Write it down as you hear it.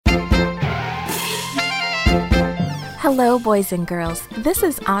Hello, boys and girls. This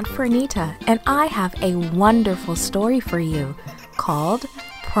is Aunt Fernita, and I have a wonderful story for you called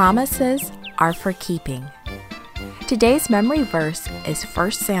Promises Are for Keeping. Today's memory verse is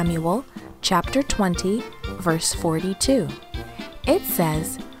 1 Samuel chapter 20, verse 42. It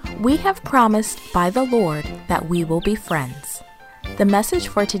says, "We have promised by the Lord that we will be friends." The message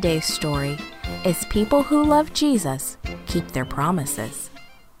for today's story is people who love Jesus keep their promises.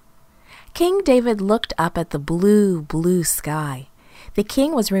 King David looked up at the blue, blue sky. The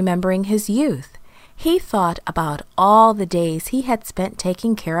king was remembering his youth. He thought about all the days he had spent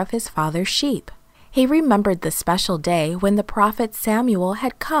taking care of his father's sheep. He remembered the special day when the prophet Samuel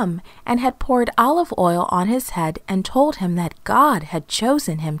had come and had poured olive oil on his head and told him that God had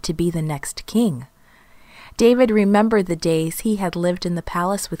chosen him to be the next king. David remembered the days he had lived in the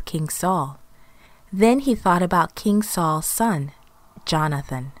palace with King Saul. Then he thought about King Saul's son,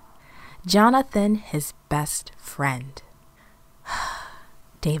 Jonathan. Jonathan, his best friend.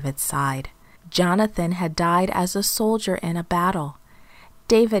 David sighed. Jonathan had died as a soldier in a battle.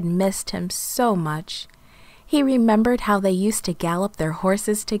 David missed him so much. He remembered how they used to gallop their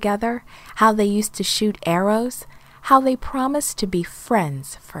horses together, how they used to shoot arrows, how they promised to be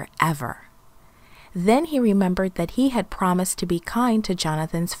friends forever. Then he remembered that he had promised to be kind to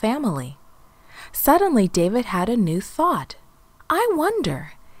Jonathan's family. Suddenly, David had a new thought. I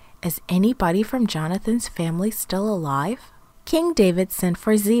wonder, is anybody from Jonathan's family still alive? King David sent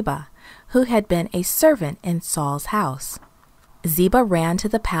for Ziba, who had been a servant in Saul's house. Ziba ran to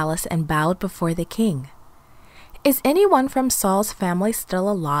the palace and bowed before the king. "Is anyone from Saul's family still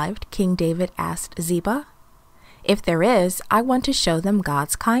alive?" King David asked Ziba. "If there is, I want to show them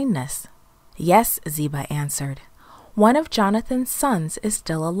God's kindness." "Yes," Ziba answered. "One of Jonathan's sons is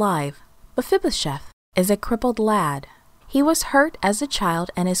still alive. Mephibosheth is a crippled lad. He was hurt as a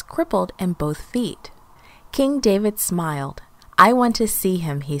child and is crippled in both feet." King David smiled. "I want to see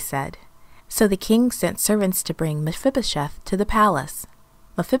him," he said. So the king sent servants to bring Mephibosheth to the palace.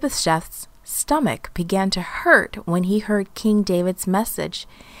 Mephibosheth's stomach began to hurt when he heard King David's message.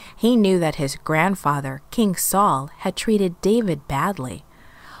 He knew that his grandfather, King Saul, had treated David badly.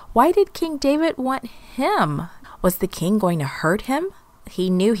 Why did King David want him? Was the king going to hurt him? He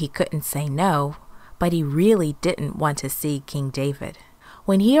knew he couldn't say no, but he really didn't want to see King David.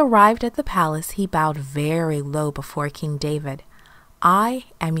 When he arrived at the palace, he bowed very low before King David. "I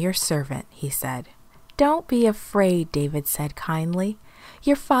am your servant," he said. "Don't be afraid," David said kindly.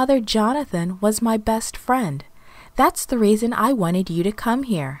 "Your father Jonathan was my best friend. That's the reason I wanted you to come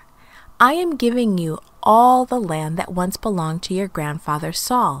here. I am giving you all the land that once belonged to your grandfather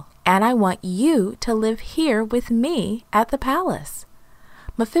Saul, and I want you to live here with me at the palace."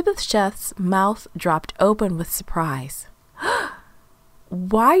 Mephibosheth's mouth dropped open with surprise.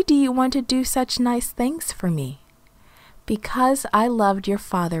 "Why do you want to do such nice things for me?" "Because I loved your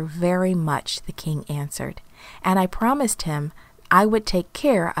father very much," the king answered, "and I promised him I would take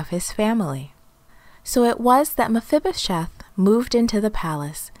care of his family." So it was that Mephibosheth moved into the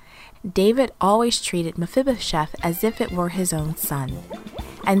palace. David always treated Mephibosheth as if it were his own son,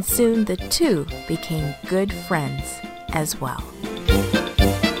 and soon the two became good friends as well.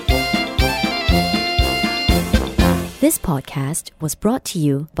 This podcast was brought to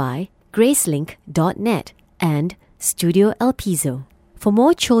you by Gracelink.net and Studio El Piso. For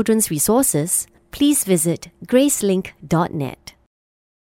more children's resources, please visit Gracelink.net.